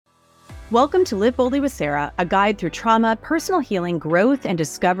Welcome to Live Boldly with Sara, a guide through trauma, personal healing, growth, and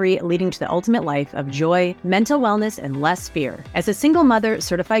discovery leading to the ultimate life of joy, mental wellness, and less fear. As a single mother,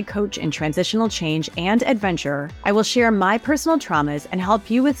 certified coach in transitional change and adventurer, I will share my personal traumas and help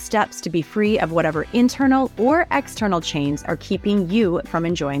you with steps to be free of whatever internal or external chains are keeping you from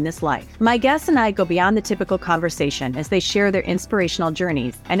enjoying this life. My guests and I go beyond the typical conversation as they share their inspirational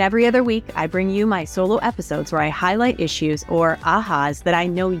journeys. And every other week, I bring you my solo episodes where I highlight issues or ahas that I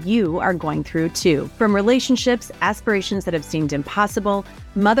know you are going through too. From relationships, aspirations that have seemed impossible,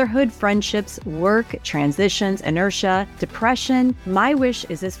 motherhood, friendships, work, transitions, inertia, depression, my wish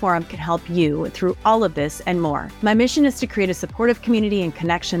is this forum can help you through all of this and more. My mission is to create a supportive community and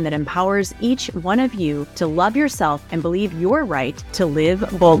connection that empowers each one of you to love yourself and believe you're right to live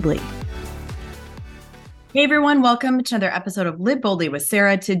boldly. Hey everyone, welcome to another episode of Live Boldly with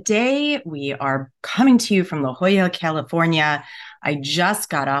Sara. Today we are coming to you from La Jolla, California. I just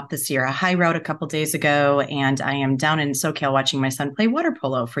got off the Sierra High Route a couple days ago, and I am down in SoCal watching my son play water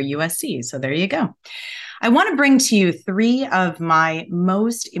polo for USC. So there you go. I want to bring to you three of my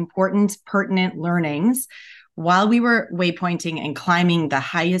most important, pertinent learnings while we were waypointing and climbing the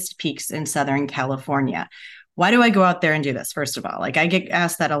highest peaks in Southern California. Why do I go out there and do this? First of all, I get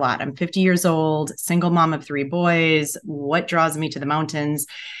asked that a lot. I'm 50 years old, single mom of 3 boys. What draws me to the mountains?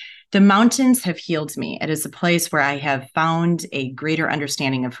 The mountains have healed me. It is a place where I have found a greater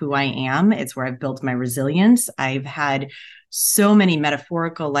understanding of who I am. It's where I've built my resilience. I've had so many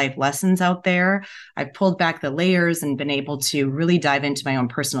metaphorical life lessons out there. I've pulled back the layers and been able to really dive into my own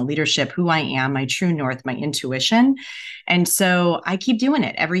personal leadership, who I am, my true north, my intuition. And so I keep doing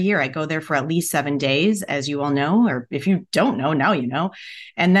it every year. I go there for at least 7 days, as you all know, or if you don't know, now you know.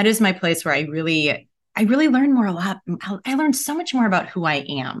 And that is my place where I really learned a lot. I learned so much more about who I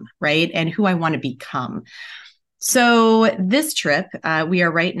am, right? And who I want to become. So this trip, we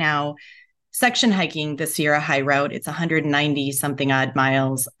are right now section hiking the Sierra High Route. It's 190 something odd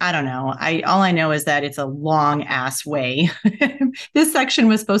miles. I don't know. All I know is that it's a long ass way. This section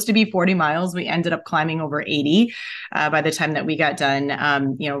was supposed to be 40 miles. We ended up climbing over 80 by the time that we got done,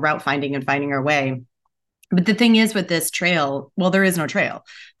 route finding and finding our way. But the thing is with this trail, well, there is no trail.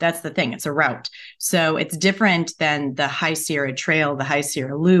 That's the thing. It's a route. So it's different than the High Sierra Trail, the High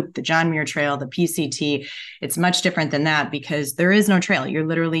Sierra Loop, the John Muir Trail, the PCT. It's much different than that because there is no trail. You're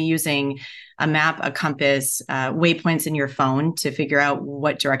literally using a map, a compass, waypoints in your phone to figure out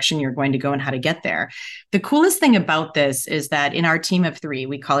what direction you're going to go and how to get there. The coolest thing about this is that in our team of 3,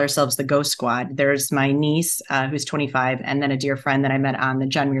 we call ourselves the Ghost Squad. There's my niece, who's 25, and then a dear friend that I met on the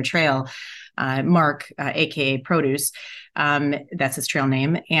John Muir Trail, Mark, aka Produce. That's his trail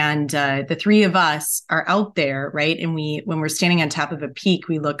name. And the 3 of us are out there, right? And when we're standing on top of a peak,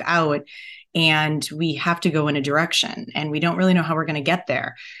 we look out and we have to go in a direction and we don't really know how we're going to get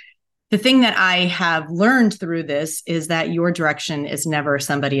there. The thing that I have learned through this is that your direction is never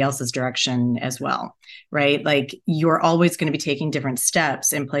somebody else's direction as well, right? Like you're always going to be taking different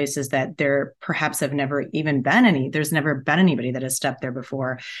steps in places that there perhaps have never even been there's never been anybody that has stepped there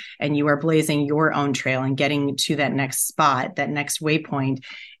before. And you are blazing your own trail and getting to that next spot, that next waypoint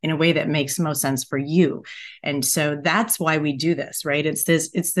in a way that makes most sense for you. And so that's why we do this, right? It's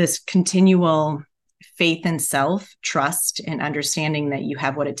this continual faith in self, trust, and understanding that you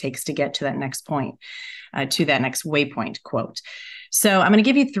have what it takes to get to that next point, to that next waypoint, quote. So I'm going to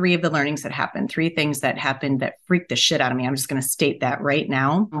give you 3 of the learnings that happened, 3 things that happened that freaked the shit out of me. I'm just going to state that right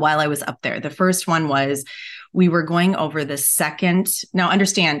now while I was up there. The first one was we were going over the second. Now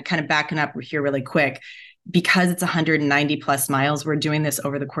understand, kind of backing up here really quick, because it's 190 plus miles, we're doing this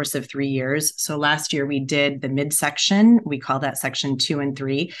over the course of 3 years. So last year we did the midsection. We call that section 2 and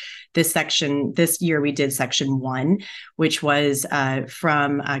 3. This year we did section 1, which was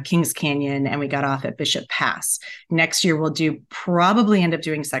from Kings Canyon, and we got off at Bishop Pass. Next year we'll probably end up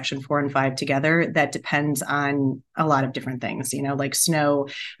doing section 4 and 5 together. That depends on a lot of different things, like snow.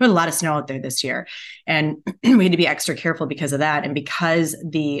 We had a lot of snow out there this year, and we had to be extra careful because of that. And because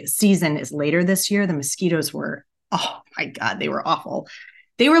the season is later this year, the mosquitoes were, oh my God, they were awful.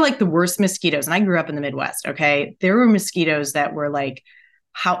 They were like the worst mosquitoes. And I grew up in the Midwest. Okay. There were mosquitoes that were like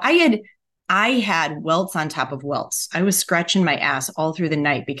I had welts on top of welts. I was scratching my ass all through the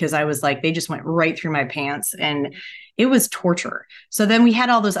night because I was like, they just went right through my pants and it was torture. So then we had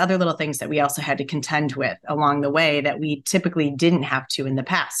all those other little things that we also had to contend with along the way that we typically didn't have to in the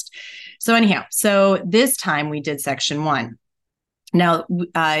past. So anyhow, this time we did section 1. Now,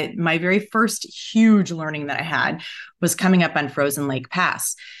 my very first huge learning that I had was coming up on Frozen Lake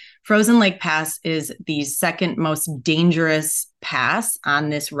Pass. Frozen Lake Pass is the second most dangerous pass on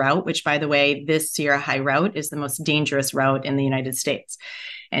this route, which, by the way, this Sierra High route is the most dangerous route in the United States.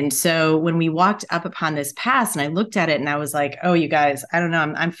 And so when we walked up upon this pass and I looked at it and I was like, oh, you guys, I don't know,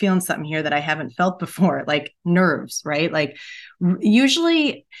 I'm feeling something here that I haven't felt before, like nerves, right? Like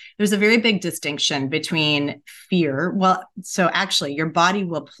usually there's a very big distinction between fear. Well, so actually your body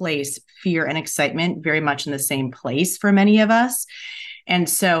will place fear and excitement very much in the same place for many of us. And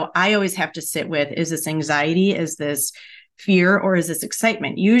so I always have to sit with, is this anxiety? Is this fear, or is this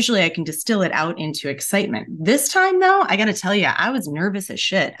excitement? Usually I can distill it out into excitement. This time though, I got to tell you, I was nervous as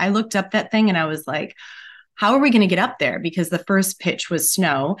shit. I looked up that thing and I was like, how are we going to get up there? Because the first pitch was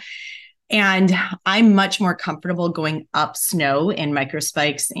snow. And I'm much more comfortable going up snow in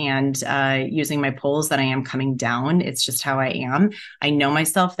microspikes and using my poles than I am coming down. It's just how I am. I know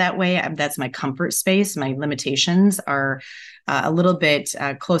myself that way. That's my comfort space. My limitations are a little bit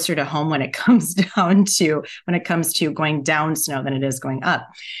closer to home when it comes to going down snow than it is going up.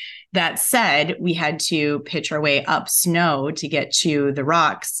 That said, we had to pitch our way up snow to get to the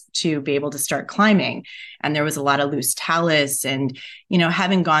rocks to be able to start climbing. And there was a lot of loose talus. And, you know,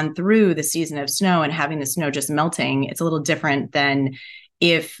 having gone through the season of snow and having the snow just melting, it's a little different than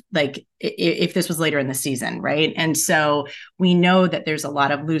if this was later in the season, right? And so we know that there's a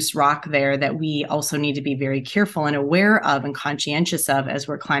lot of loose rock there that we also need to be very careful and aware of and conscientious of as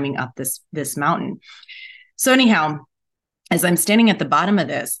we're climbing up this mountain. So anyhow, as I'm standing at the bottom of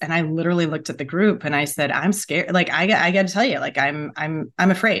this, and I literally looked at the group and I said, I'm scared. Like, I got to tell you, like, I'm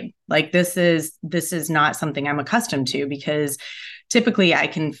afraid. Like, this is not something I'm accustomed to, because typically I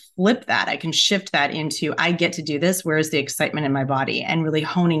can flip that. I can shift that into, I get to do this. Where's the excitement in my body? And really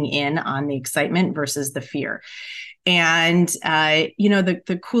honing in on the excitement versus the fear. And, you know,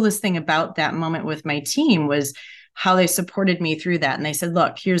 the coolest thing about that moment with my team was how they supported me through that. And they said,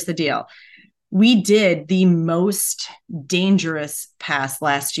 look, here's the deal. We did the most dangerous pass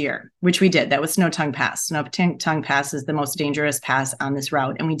last year, which we did. That was Snow Tongue Pass. Snow Tongue Pass is the most dangerous pass on this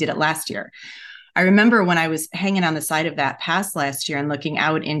route, and we did it last year. I remember when I was hanging on the side of that pass last year and looking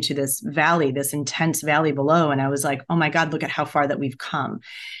out into this valley, this intense valley below, and I was like, oh my God, look at how far that we've come.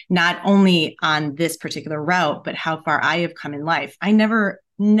 Not only on this particular route, but how far I have come in life. I never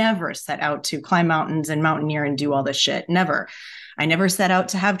set out to climb mountains and mountaineer and do all this shit. Never. I never set out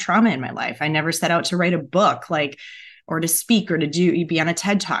to have trauma in my life. I never set out to write a book, or to speak, or to be on a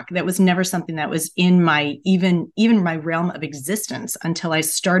TED Talk. That was never something that was in my, even my realm of existence until I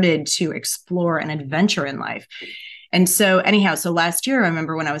started to explore an adventure in life. And so anyhow, so last year, I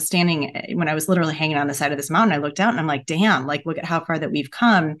remember when I was literally hanging on the side of this mountain, I looked out and I'm like, damn, like, look at how far that we've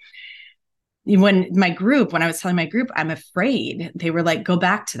come. When I was telling my group, I'm afraid, they were like, go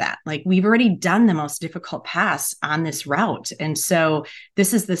back to that. Like, we've already done the most difficult pass on this route. And so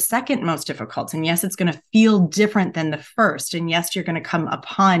this is the second most difficult. And yes, it's going to feel different than the first. And yes, you're going to come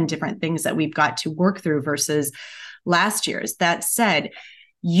upon different things that we've got to work through versus last year's. That said,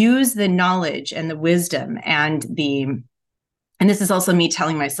 use the knowledge and the wisdom and this is also me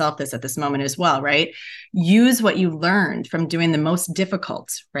telling myself this at this moment as well, right? Use what you learned from doing the most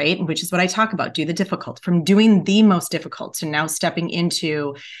difficult, right? Which is what I talk about, do the difficult, from doing the most difficult to now stepping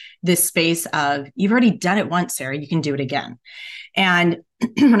into this space of, you've already done it once, Sara, you can do it again. And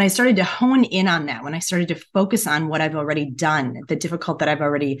when I started to hone in on that, when I started to focus on what I've already done, the difficult that I've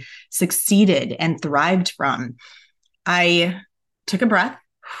already succeeded and thrived from, I took a breath.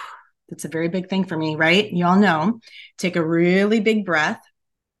 That's a very big thing for me, right? You all know, take a really big breath,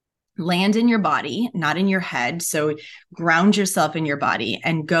 land in your body, not in your head. So ground yourself in your body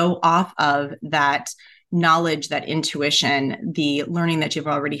and go off of that knowledge, that intuition, the learning that you've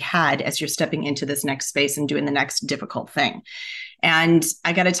already had as you're stepping into this next space and doing the next difficult thing. And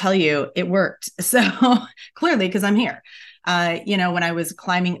I got to tell you, it worked. So clearly, because I'm here, you know, when I was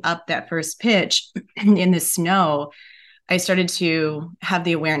climbing up that first pitch in the snow, I started to have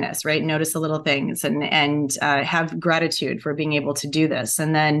the awareness, right? Notice the little things and have gratitude for being able to do this.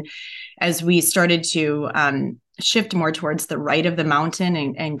 And then as we started to shift more towards the right of the mountain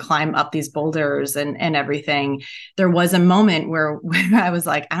and climb up these boulders and everything, there was a moment where I was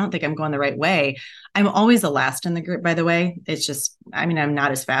like, I don't think I'm going the right way. I'm always the last in the group, by the way. It's just, I mean, I'm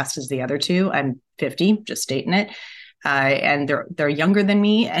not as fast as the other two. I'm 50, just stating it. And they're younger than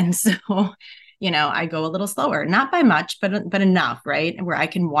me. And so you know, I go a little slower, not by much, but enough, right? Where I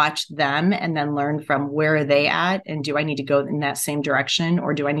can watch them and then learn from where are they at, and do I need to go in that same direction,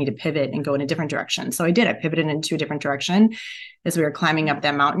 or do I need to pivot and go in a different direction? So I did. I pivoted into a different direction as we were climbing up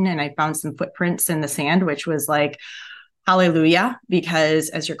that mountain, and I found some footprints in the sand, which was like, hallelujah, because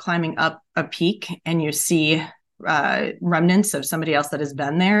as you're climbing up a peak and you see remnants of somebody else that has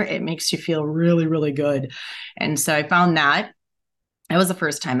been there, it makes you feel really, really good. And so I found that. It was the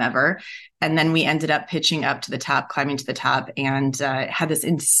first time ever. And then we ended up pitching up to the top, climbing to the top, and had this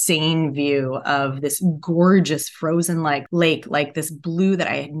insane view of this gorgeous frozen lake, like this blue that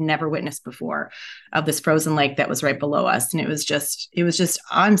I had never witnessed before, of this frozen lake that was right below us. And it was just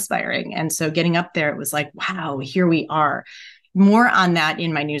awe-inspiring. And so getting up there, it was like, wow, here we are. More on that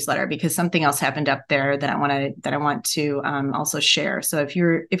in my newsletter, because something else happened up there that I want to also share. So if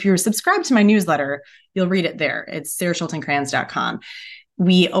you're subscribed to my newsletter, you'll read it there. It's sarahschultencrans.com.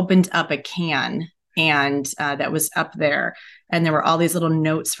 We opened up a can, and that was up there, and there were all these little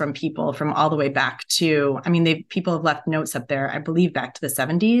notes from people from all the way back to, I mean, people have left notes up there, I believe back to the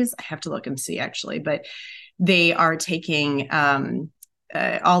 70s. I have to look and see actually, but they are taking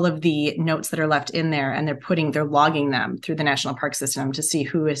all of the notes that are left in there, and they're logging them through the national park system to see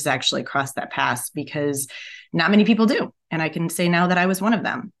who has actually crossed that pass, because not many people do. And I can say now that I was one of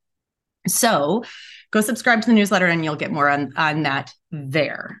them. So go subscribe to the newsletter and you'll get more on that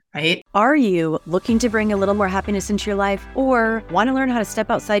there, right? Are you looking to bring a little more happiness into your life, or want to learn how to step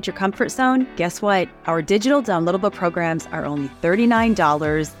outside your comfort zone? Guess what? Our digital downloadable programs are only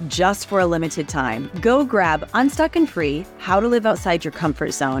 $39 just for a limited time. Go grab Unstuck and Free, How to Live Outside Your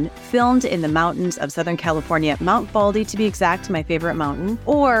Comfort Zone, filmed in the mountains of Southern California, Mount Baldy to be exact, my favorite mountain,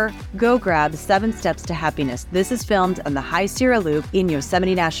 or go grab 7 Steps to Happiness. This is filmed on the High Sierra Loop in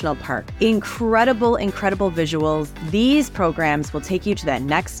Yosemite National Park. Incredible visuals. These programs will take you to that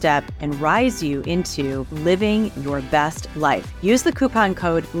next step and rise you into living your best life. Use the coupon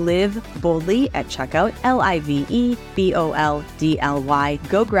code LIVEBOLDLY at checkout, LIVEBOLDLY.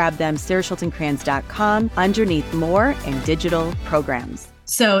 Go grab them, sarahschultencrans.com, underneath more and digital programs.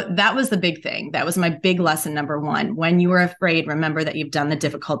 So that was the big thing. That was my big lesson number 1. When you are afraid, remember that you've done the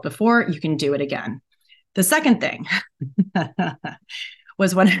difficult before, you can do it again. The second thing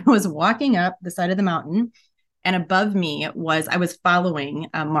was when I was walking up the side of the mountain, and above me I was following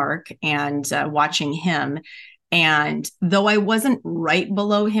Mark and watching him. And though I wasn't right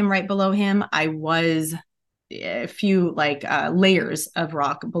below him, I was a few layers of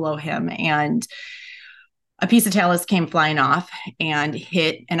rock below him. And a piece of talus came flying off and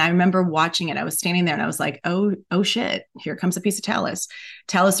hit. And I remember watching it. I was standing there and I was like, oh shit, here comes a piece of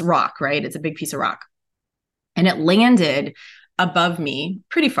talus rock, right? It's a big piece of rock. And it landed above me,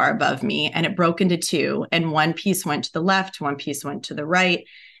 pretty far above me, and it broke into 2. And one piece went to the left, one piece went to the right,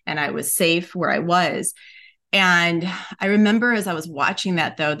 and I was safe where I was. And I remember as I was watching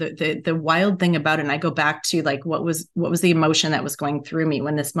that, though, the wild thing about it, and I go back to what was the emotion that was going through me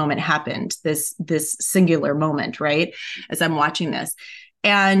when this moment happened, this singular moment, right? As I'm watching this,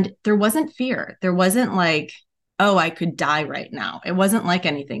 and there wasn't fear. There wasn't like, oh, I could die right now. It wasn't like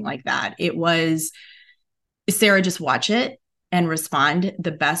anything like that. It was, Sarah, just watch it and respond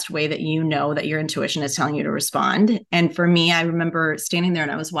the best way that you know that your intuition is telling you to respond. And for me, I remember standing there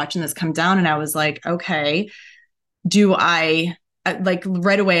and I was watching this come down and I was like, okay, do I,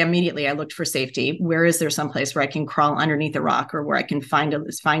 right away, immediately, I looked for safety. Where is there someplace where I can crawl underneath a rock or where I can find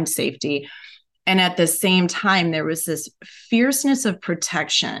safety? And at the same time, there was this fierceness of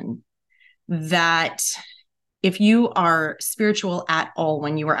protection that if you are spiritual at all,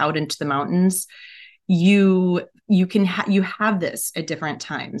 when you are out into the mountains, you have this at different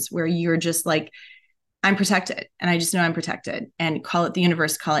times where you're just like, I'm protected, and I just know I'm protected. And call it the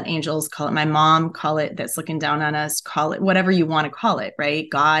universe, call it angels, call it my mom, call it that's looking down on us, call it whatever you want to call it, right?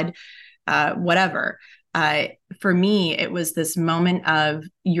 God, whatever. For me, it was this moment of,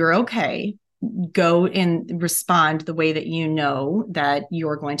 you're okay. Go and respond the way that you know that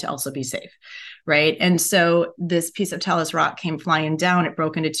you're going to also be safe. Right. And so this piece of talus rock came flying down. It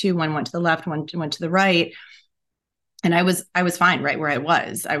broke into 2. One went to the left, one went to the right. And I was fine right where I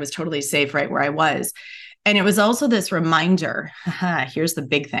was. I was totally safe right where I was. And it was also this reminder, here's the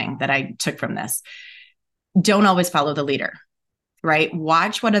big thing that I took from this. Don't always follow the leader, right?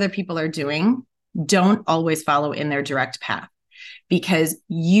 Watch what other people are doing. Don't always follow in their direct path, because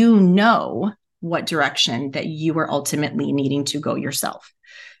you know what direction that you are ultimately needing to go yourself.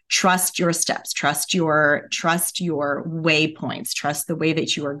 Trust your steps, trust your waypoints, trust the way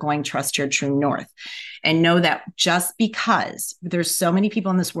that you are going, trust your true north. And know that just because there's so many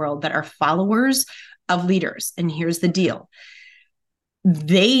people in this world that are followers of leaders, and here's the deal,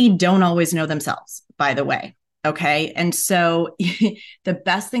 they don't always know themselves, by the way. Okay. And so the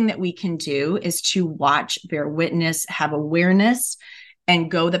best thing that we can do is to watch, bear witness, have awareness, and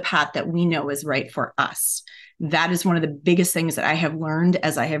go the path that we know is right for us. That is one of the biggest things that I have learned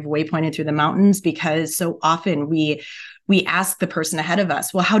as I have waypointed through the mountains, because so often we ask the person ahead of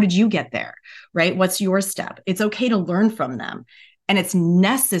us, well, how did you get there? Right? What's your step? It's okay to learn from them. And it's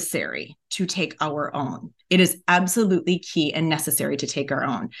necessary to take our own. It is absolutely key and necessary to take our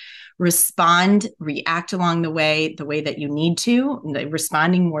own. Respond, react along the way that you need to,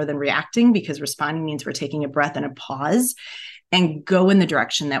 responding more than reacting, because responding means we're taking a breath and a pause, and go in the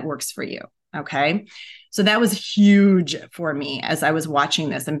direction that works for you. Okay. So that was huge for me as I was watching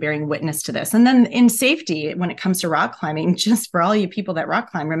this and bearing witness to this. And then in safety, when it comes to rock climbing, just for all you people that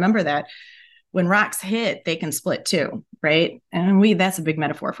rock climb, remember that when rocks hit, they can split too, right? And that's a big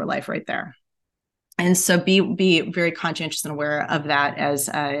metaphor for life right there. And so be very conscientious and aware of that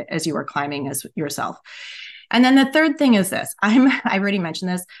as you are climbing as yourself. And then the third thing is this. I already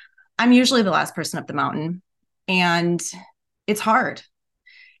mentioned this. I'm usually the last person up the mountain, and it's hard.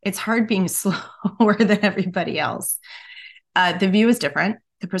 It's hard being slower than everybody else. The view is different.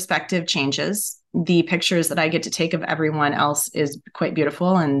 The perspective changes. The pictures that I get to take of everyone else is quite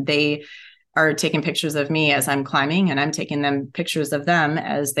beautiful. And they are taking pictures of me as I'm climbing, and I'm taking them pictures of them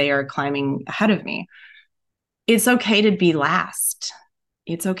as they are climbing ahead of me. It's okay to be last.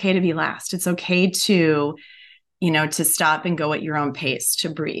 It's okay to be last. It's okay to, to stop and go at your own pace, to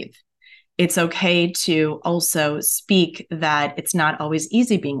breathe. It's okay to also speak that it's not always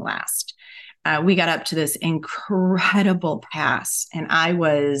easy being last. We got up to this incredible pass, and I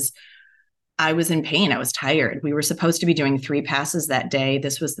was in pain. I was tired. We were supposed to be doing 3 passes that day.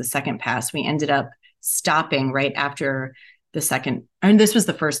 This was the second pass. We ended up stopping right after the second. And this was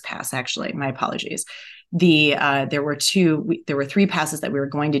the first pass, actually. My apologies. There were 3 passes that we were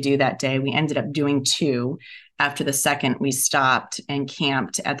going to do that day. We ended up doing 2. After the second, we stopped and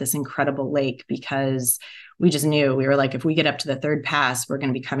camped at this incredible lake, because we just knew, we were like, if we get up to the 3rd pass, we're going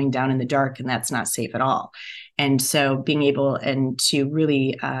to be coming down in the dark, and that's not safe at all. And so being able and to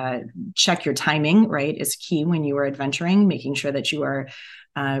really check your timing, right, is key when you are adventuring, making sure that you are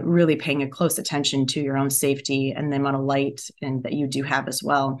really paying a close attention to your own safety and the amount of light and that you do have as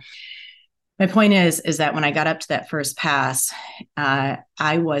well. My point is that when I got up to that first pass, I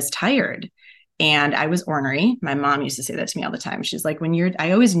was tired. And I was ornery. My mom used to say that to me all the time. She's like,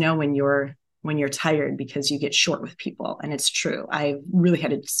 I always know when you're tired, because you get short with people. And it's true. I really had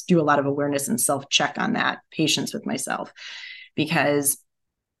to do a lot of awareness and self-check on that, patience with myself, because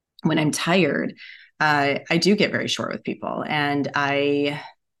when I'm tired, I do get very short with people. And I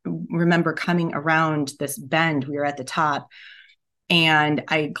remember coming around this bend. We were at the top, and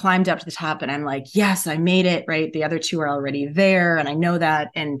I climbed up to the top, and I'm like, yes, I made it, right? The other 2 are already there, and I know that.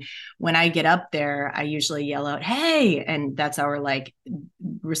 And when I get up there, I usually yell out, hey, and that's our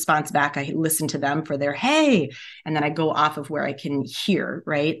response back. I listen to them for their hey, and then I go off of where I can hear,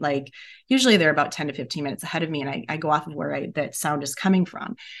 right? Like usually they're about 10 to 15 minutes ahead of me, and I go off of where that sound is coming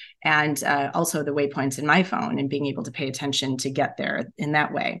from. And also the waypoints in my phone, and being able to pay attention to get there in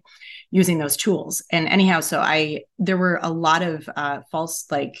that way, using those tools. And anyhow, so there were a lot of false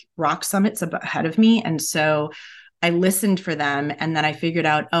rock summits ahead of me. And so I listened for them, and then I figured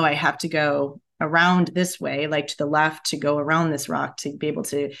out, I have to go around this way, to the left, to go around this rock to be able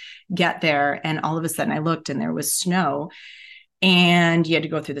to get there. And all of a sudden I looked, and there was snow, and you had to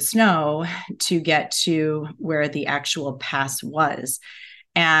go through the snow to get to where the actual pass was.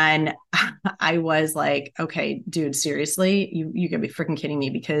 And I was like, okay, dude, seriously, you gotta be freaking kidding me,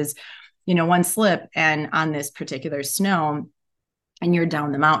 because, one slip and on this particular snow, and you're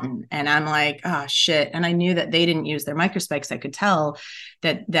down the mountain. And I'm like, oh shit. And I knew that they didn't use their microspikes. I could tell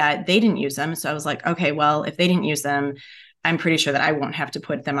that they didn't use them. So I was like, okay, well, if they didn't use them, I'm pretty sure that I won't have to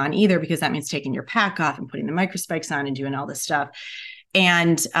put them on either, because that means taking your pack off and putting the microspikes on and doing all this stuff.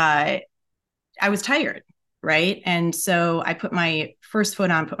 And I was tired. Right. And so I put my first foot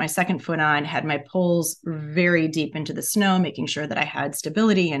on, put my second foot on, had my poles very deep into the snow, making sure that I had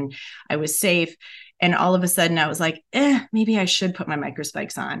stability and I was safe. And all of a sudden I was like, maybe I should put my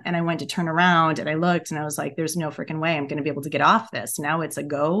microspikes on. And I went to turn around, and I looked, and I was like, there's no freaking way I'm going to be able to get off this. Now it's a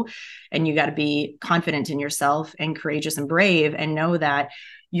go. And you got to be confident in yourself and courageous and brave, and know that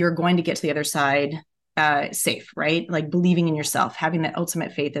you're going to get to the other side safe, right? Like believing in yourself, having that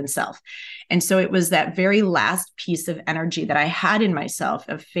ultimate faith in self. And so it was that very last piece of energy that I had in myself,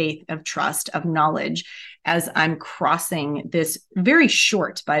 of faith, of trust, of knowledge, as I'm crossing this very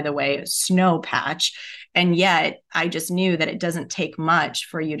short, by the way, snow patch. And yet I just knew that it doesn't take much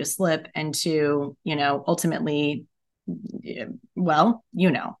for you to slip and to, ultimately, well,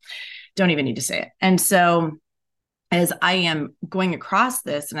 don't even need to say it. And so as I am going across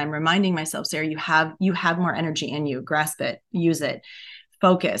this, and I'm reminding myself, Sarah, you have more energy in you, grasp it, use it,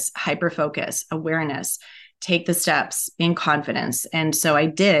 focus, hyper focus, awareness, take the steps in confidence. And so I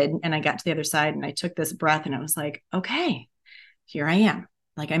did, and I got to the other side and I took this breath and I was like, okay, here I am.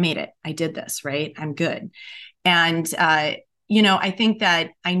 Like I made it. I did this, right? I'm good. And, I think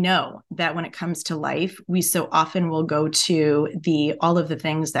that I know that when it comes to life, we so often will go to all of the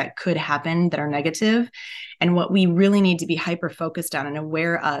things that could happen that are negative. And what we really need to be hyper focused on and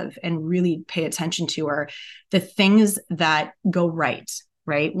aware of and really pay attention to are the things that go right,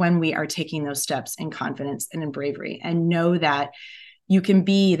 when we are taking those steps in confidence and in bravery, and know that you can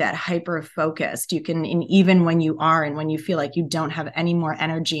be that hyper focused. You can, and even when you are, and when you feel like you don't have any more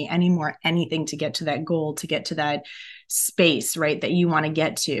energy, any more anything to get to that goal, to get to that space, that you want to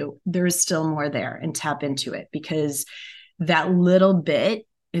get to, there's still more there, and tap into it, because that little bit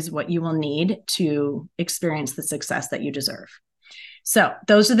is what you will need to experience the success that you deserve. So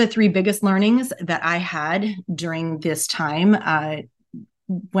those are the 3 biggest learnings that I had during this time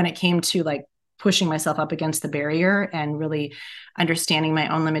when it came to pushing myself up against the barrier and really understanding my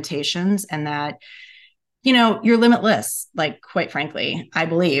own limitations, and that, you're limitless. Quite frankly, I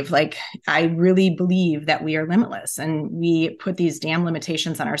really believe that we are limitless, and we put these damn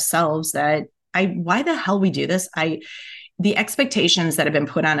limitations on ourselves that why the hell we do this? The expectations that have been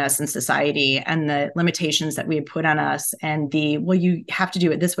put on us in society, and the limitations that we have put on us, and you have to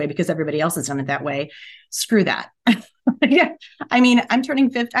do it this way because everybody else has done it that way. Screw that. Yeah. I mean, I've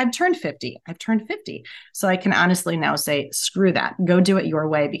turned 50. So I can honestly now say, screw that. Go do it your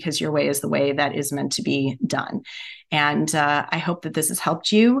way, because your way is the way that is meant to be done. And I hope that this has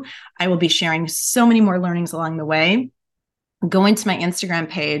helped you. I will be sharing so many more learnings along the way. Go into my Instagram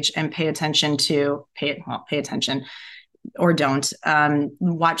page and pay attention or don't.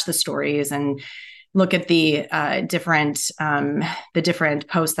 Watch the stories and look at the different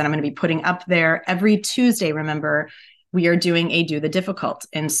posts that I'm going to be putting up there every Tuesday. Remember, we are doing a Do the Difficult.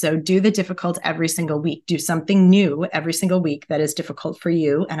 And so do the difficult every single week. Do something new every single week that is difficult for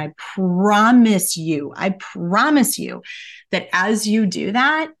you. And I promise you that as you do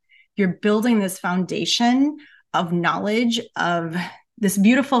that, you're building this foundation of knowledge, of this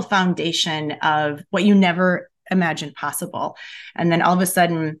beautiful foundation of what you never imagined possible. And then all of a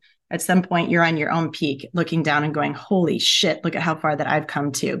sudden, at some point, you're on your own peak, looking down and going, holy shit, look at how far that I've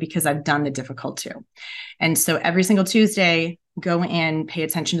come to, because I've done the difficult too. And so every single Tuesday, go in, pay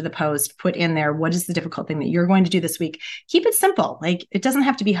attention to the post, put in there, what is the difficult thing that you're going to do this week? Keep it simple. It doesn't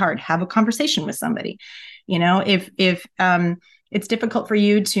have to be hard. Have a conversation with somebody. If it's difficult for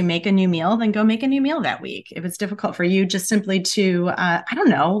you to make a new meal, then go make a new meal that week. If it's difficult for you just simply to,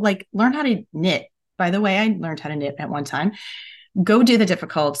 learn how to knit. By the way, I learned how to knit at one time. Go do the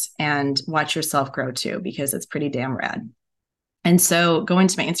difficult and watch yourself grow too, because it's pretty damn rad. And so go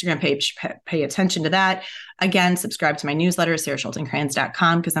into my Instagram page, pay attention to that. Again, subscribe to my newsletter,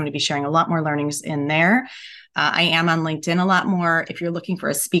 sarahschultencrans.com, because I'm going to be sharing a lot more learnings in there. I am on LinkedIn a lot more. If you're looking for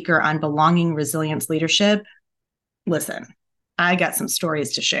a speaker on belonging, resilience, leadership, listen, I got some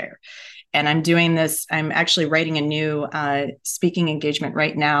stories to share. And I'm doing this. I'm actually writing a new speaking engagement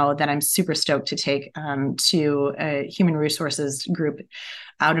right now that I'm super stoked to take to a human resources group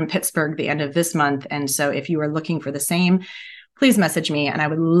out in Pittsburgh the end of this month. And so if you are looking for the same, please message me, and I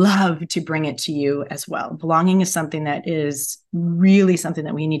would love to bring it to you as well. Belonging is something that is really something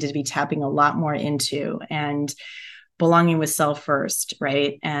that we need to be tapping a lot more into, and belonging with self first,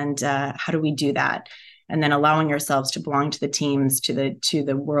 right? And how do we do that? And then allowing ourselves to belong to the teams, to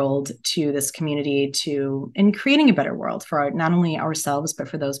the world, to this community, and creating a better world for not only ourselves, but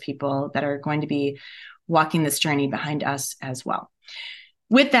for those people that are going to be walking this journey behind us as well.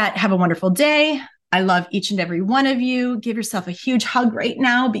 With that, have a wonderful day. I love each and every one of you. Give yourself a huge hug right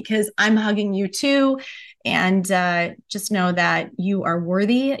now, because I'm hugging you too. And just know that you are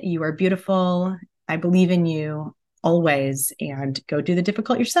worthy. You are beautiful. I believe in you always. And go do the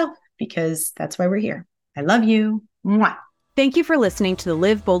difficult yourself, because that's why we're here. I love you. Mwah. Thank you for listening to the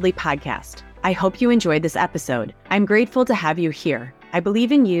Live Boldly podcast. I hope you enjoyed this episode. I'm grateful to have you here. I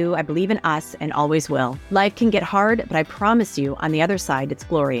believe in you, I believe in us, and always will. Life can get hard, but I promise you, on the other side, it's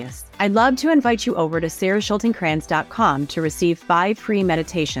glorious. I'd love to invite you over to sarahschultencrans.com to receive 5 free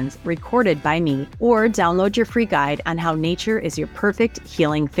meditations recorded by me, or download your free guide on how nature is your perfect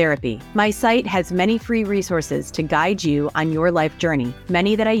healing therapy. My site has many free resources to guide you on your life journey,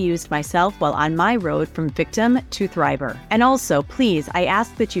 many that I used myself while on my road from victim to thriver. And also, please, I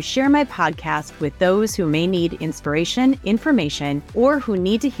ask that you share my podcast with those who may need inspiration, information, or who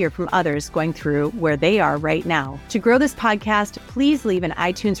need to hear from others going through where they are right now. To grow this podcast, please leave an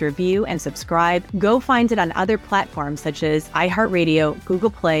iTunes review and subscribe. Go find it on other platforms such as iHeartRadio, Google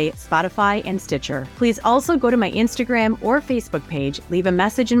Play, Spotify, and Stitcher. Please also go to my Instagram or Facebook page, leave a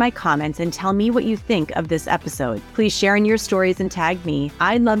message in my comments, and tell me what you think of this episode. Please share in your stories and tag me.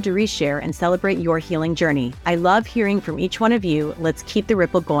 I'd love to reshare and celebrate your healing journey. I love hearing from each one of you. Let's keep the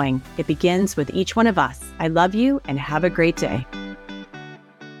ripple going. It begins with each one of us. I love you and have a great day.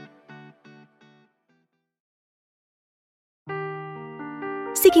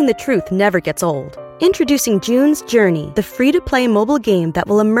 Seeking the truth never gets old. Introducing June's Journey, the free-to-play mobile game that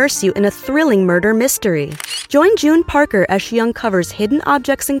will immerse you in a thrilling murder mystery. Join June Parker as she uncovers hidden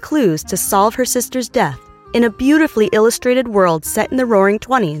objects and clues to solve her sister's death in a beautifully illustrated world set in the Roaring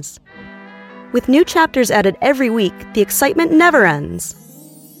 '20s. With new chapters added every week, the excitement never ends.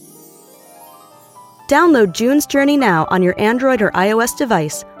 Download June's Journey now on your Android or iOS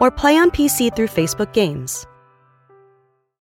device or play on PC through Facebook Games.